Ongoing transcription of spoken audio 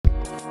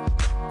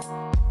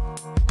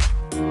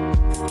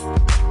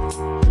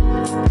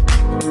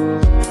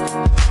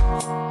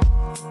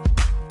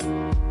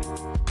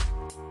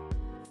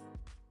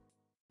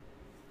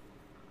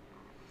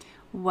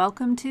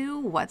Welcome to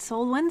What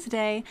Sold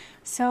Wednesday.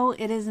 So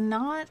it is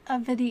not a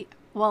video,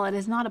 well, it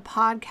is not a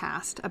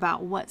podcast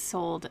about what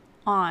sold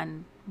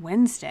on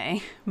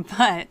Wednesday,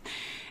 but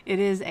it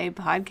is a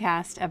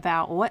podcast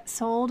about what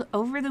sold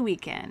over the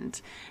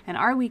weekend. And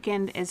our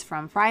weekend is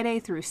from Friday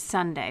through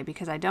Sunday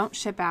because I don't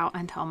ship out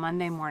until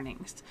Monday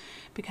mornings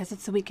because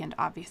it's the weekend,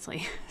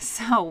 obviously.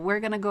 So we're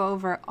going to go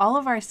over all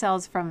of our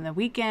sales from the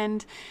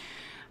weekend.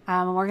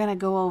 We're going to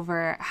go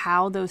over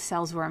how those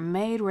sales were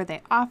made. Were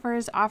they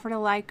offers, offer to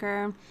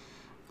liker?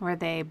 Were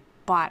they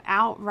bought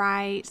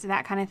outright?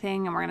 That kind of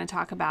thing. And we're going to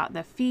talk about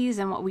the fees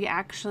and what we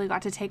actually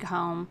got to take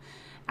home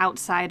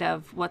outside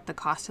of what the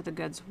cost of the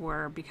goods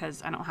were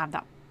because I don't have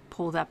that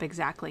pulled up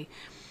exactly.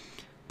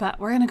 But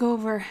we're going to go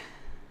over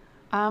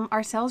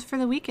our sales for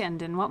the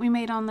weekend and what we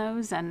made on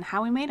those and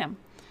how we made them.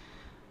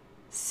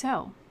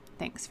 So,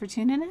 thanks for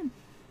tuning in.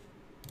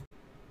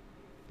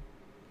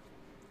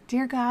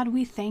 Dear God,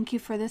 we thank you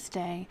for this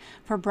day,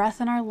 for breath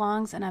in our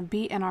lungs and a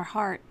beat in our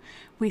heart.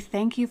 We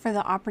thank you for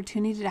the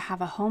opportunity to have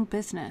a home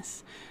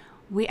business.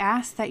 We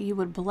ask that you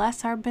would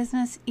bless our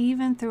business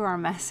even through our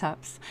mess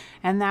ups,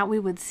 and that we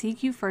would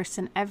seek you first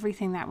in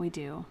everything that we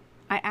do.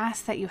 I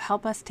ask that you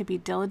help us to be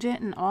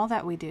diligent in all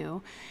that we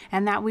do,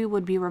 and that we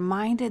would be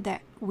reminded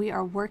that we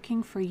are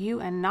working for you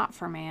and not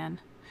for man.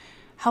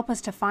 Help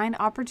us to find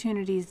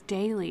opportunities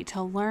daily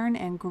to learn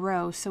and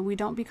grow so we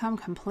don't become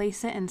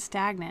complacent and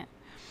stagnant.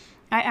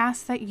 I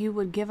ask that you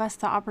would give us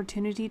the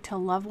opportunity to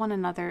love one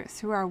another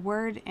through our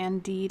word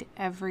and deed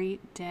every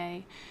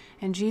day.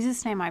 In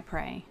Jesus' name I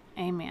pray.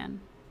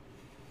 Amen.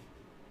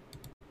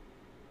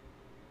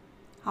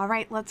 All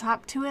right, let's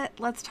hop to it.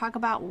 Let's talk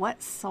about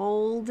what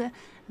sold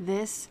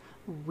this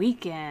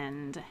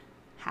weekend.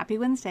 Happy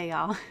Wednesday,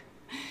 y'all.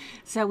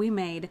 So we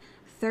made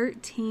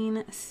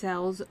 13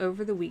 sales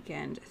over the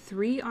weekend,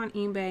 3 on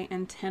eBay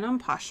and 10 on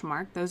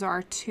Poshmark. Those are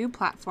our 2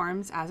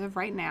 platforms as of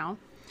right now.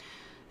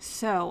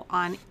 So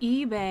on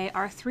eBay,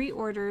 our 3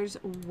 orders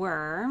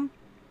were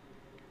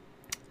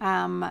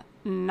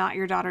Not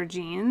Your Daughter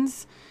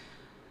jeans,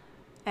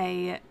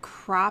 a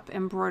crop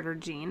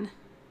embroidered jean,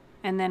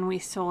 and then we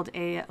sold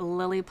a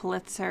Lily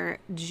Pulitzer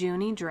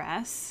Junie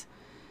dress,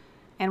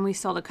 and we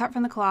sold a cut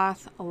from the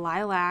cloth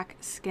lilac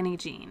skinny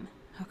jean.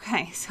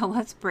 Okay, so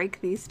let's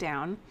break these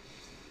down.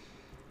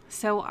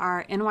 So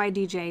our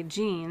NYDJ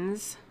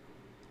jeans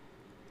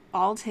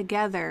all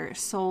together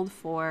sold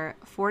for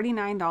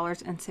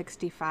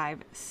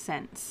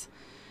 $49.65.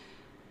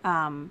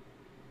 And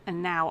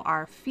now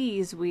our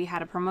fees, we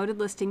had a promoted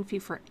listing fee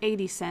for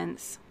 80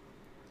 cents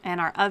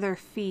and our other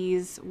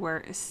fees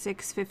were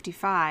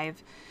 $6.55.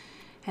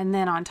 And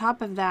then on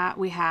top of that,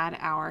 we had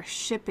our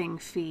shipping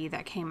fee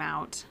that came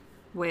out,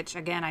 which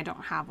again, I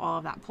don't have all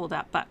of that pulled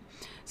up, but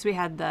so we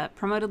had the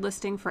promoted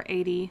listing for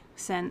 80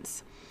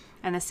 cents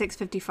and the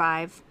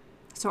 $6.55.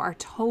 So our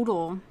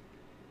total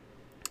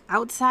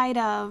outside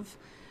of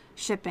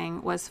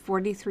shipping was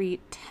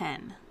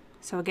 $43.10.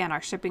 So again,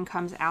 our shipping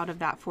comes out of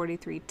that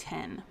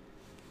 $43.10.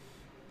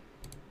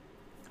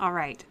 All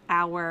right,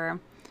 our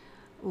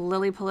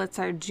Lily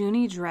Pulitzer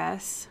Junie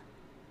dress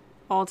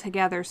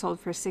altogether sold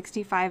for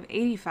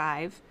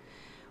 $65.85.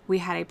 We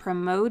had a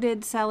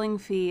promoted selling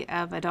fee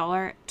of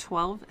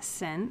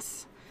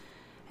 $1.12.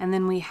 And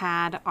then we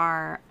had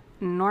our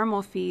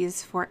normal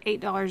fees for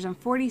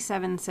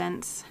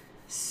 $8.47.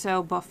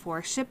 So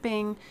before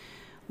shipping,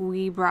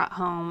 we brought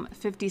home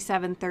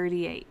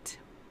 $57.38.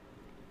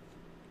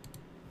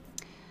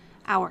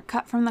 Our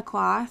cut from the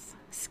cloth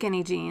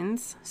skinny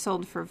jeans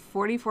sold for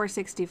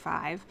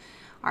 $44.65.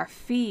 Our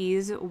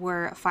fees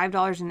were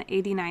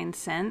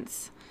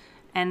 $5.89.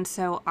 And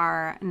so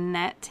our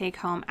net take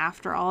home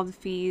after all the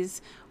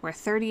fees were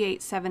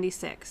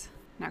 $38.76.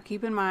 Now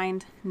keep in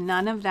mind,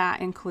 none of that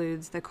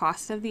includes the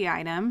cost of the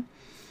item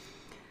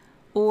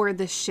or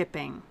the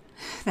shipping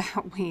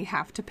that we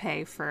have to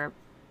pay for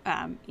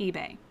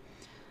eBay.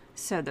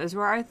 So those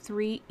were our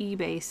 3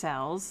 eBay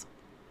sales.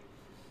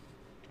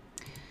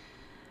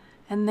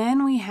 And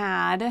then we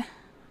had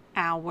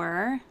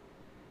our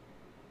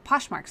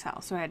Poshmark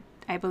sales. So we had,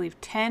 I believe,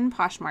 10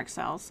 Poshmark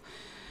sales.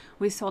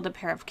 We sold a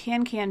pair of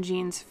Can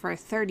jeans for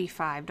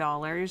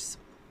 $35.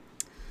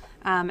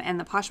 And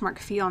the Poshmark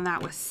fee on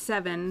that was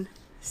 $7.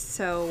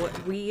 So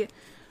we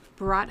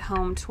brought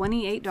home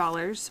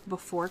 $28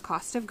 before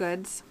cost of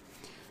goods.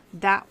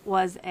 That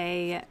was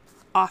a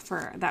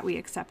offer that we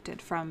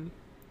accepted from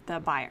the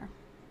buyer.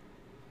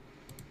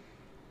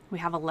 We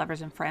have a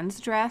Lovers and Friends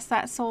dress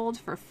that sold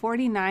for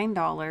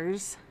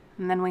 $49.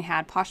 And then we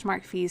had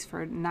Poshmark fees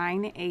for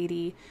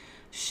 $9.80,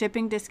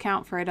 shipping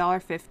discount for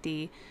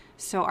 $1.50.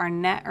 So our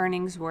net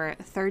earnings were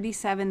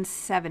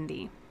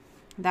 $37.70.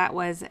 That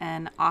was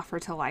an offer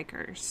to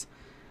likers.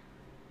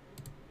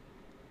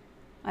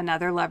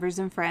 Another Lovers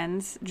and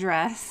Friends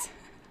dress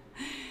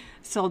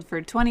sold for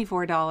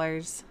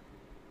 $24.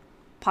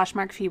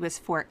 Poshmark fee was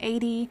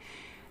 $4.80.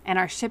 And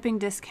our shipping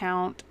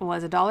discount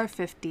was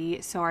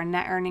 $1.50, so our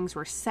net earnings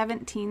were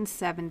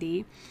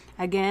 $17.70.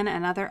 Again,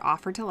 another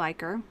offer to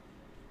liker.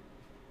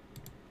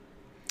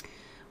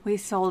 We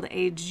sold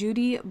a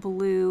Judy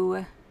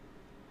blue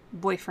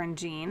boyfriend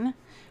jean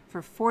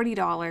for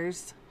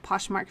 $40.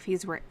 Poshmark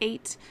fees were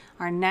 $8.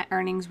 Our net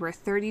earnings were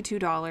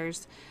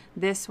 $32.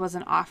 This was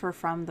an offer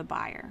from the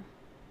buyer.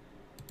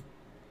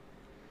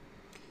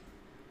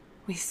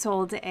 We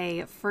sold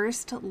a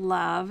First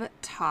Love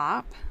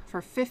top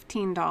for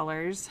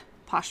 $15.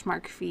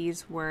 Poshmark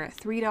fees were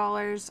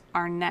 $3.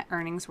 Our net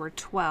earnings were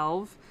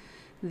 $12.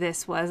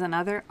 This was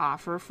another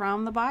offer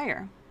from the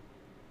buyer.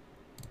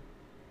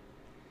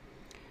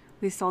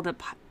 We sold a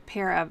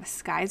pair of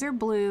Skies Are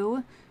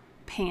Blue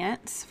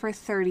pants for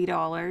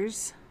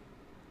 $30.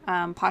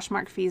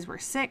 Poshmark fees were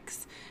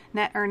 $6.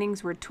 Net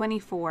earnings were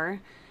 $24.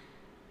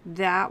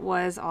 That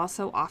was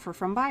also offer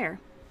from buyer.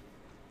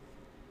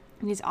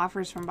 These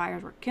offers from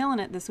buyers were killing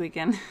it this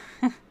weekend.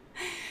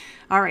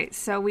 All right,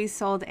 so we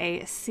sold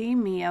a C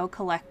Mio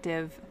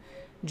Collective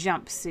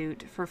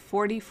jumpsuit for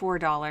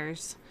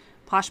 $44.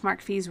 Poshmark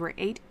fees were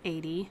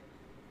 $8.80.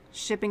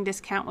 Shipping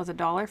discount was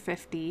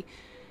 $1.50.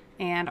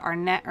 And our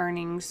net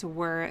earnings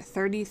were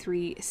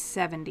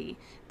 $33.70.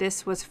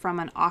 This was from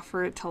an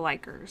offer to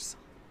likers.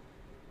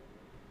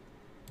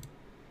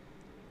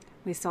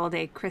 We sold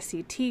a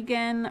Chrissy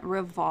Teigen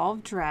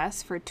Revolve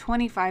dress for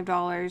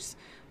 $25.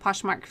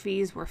 Poshmark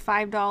fees were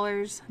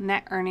 $5.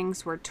 Net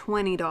earnings were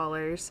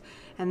 $20.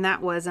 And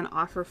that was an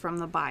offer from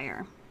the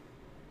buyer.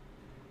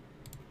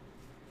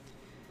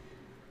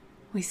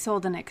 We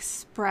sold an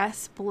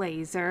Express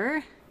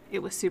blazer. It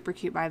was super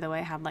cute, by the way.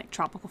 It had like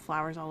tropical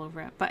flowers all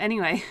over it. But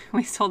anyway,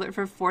 we sold it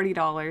for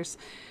 $40.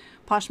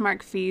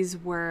 Poshmark fees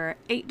were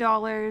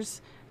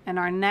 $8. And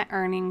our net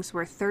earnings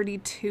were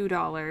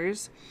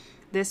 $32.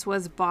 This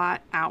was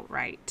bought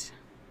outright.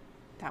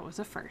 That was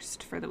a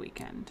first for the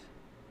weekend.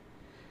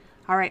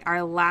 All right,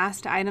 our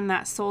last item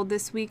that sold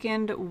this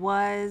weekend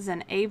was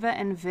an Ava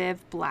and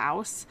Viv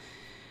blouse.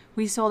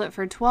 We sold it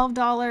for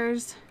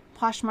 $12.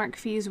 Poshmark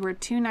fees were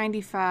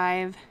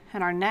 $2.95,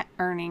 and our net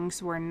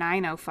earnings were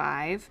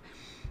 $9.05.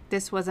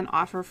 This was an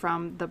offer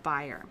from the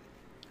buyer.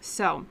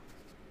 So,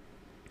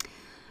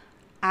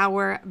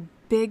 our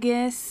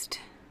biggest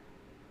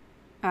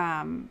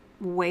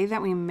way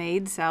that we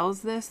made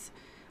sales this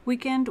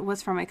weekend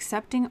was from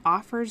accepting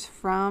offers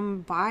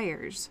from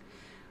buyers.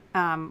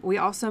 We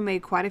also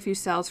made quite a few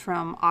sales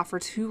from offer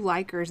to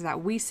likers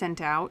that we sent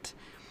out.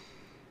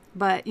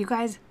 But you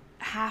guys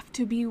have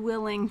to be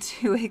willing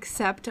to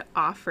accept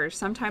offers.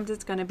 Sometimes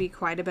it's going to be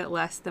quite a bit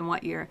less than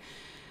what you're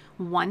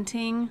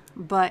wanting,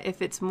 but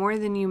if it's more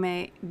than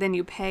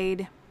you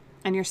paid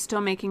and you're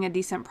still making a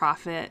decent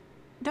profit,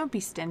 don't be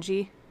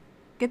stingy.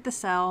 Get the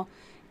sell,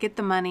 get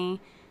the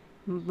money,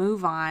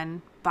 move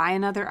on, buy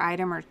another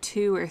item or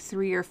 2 or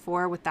 3 or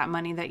 4 with that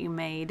money that you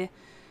made,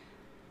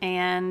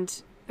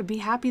 and be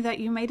happy that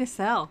you made a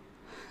sell.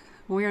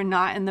 We are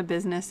not in the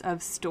business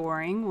of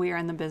storing. We are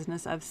in the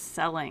business of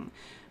selling.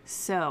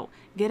 So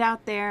get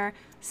out there,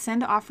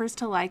 send offers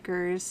to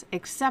likers,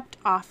 accept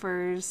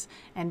offers,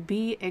 and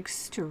be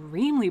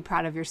extremely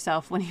proud of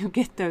yourself when you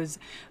get those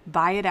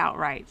buy it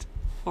outright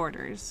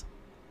orders.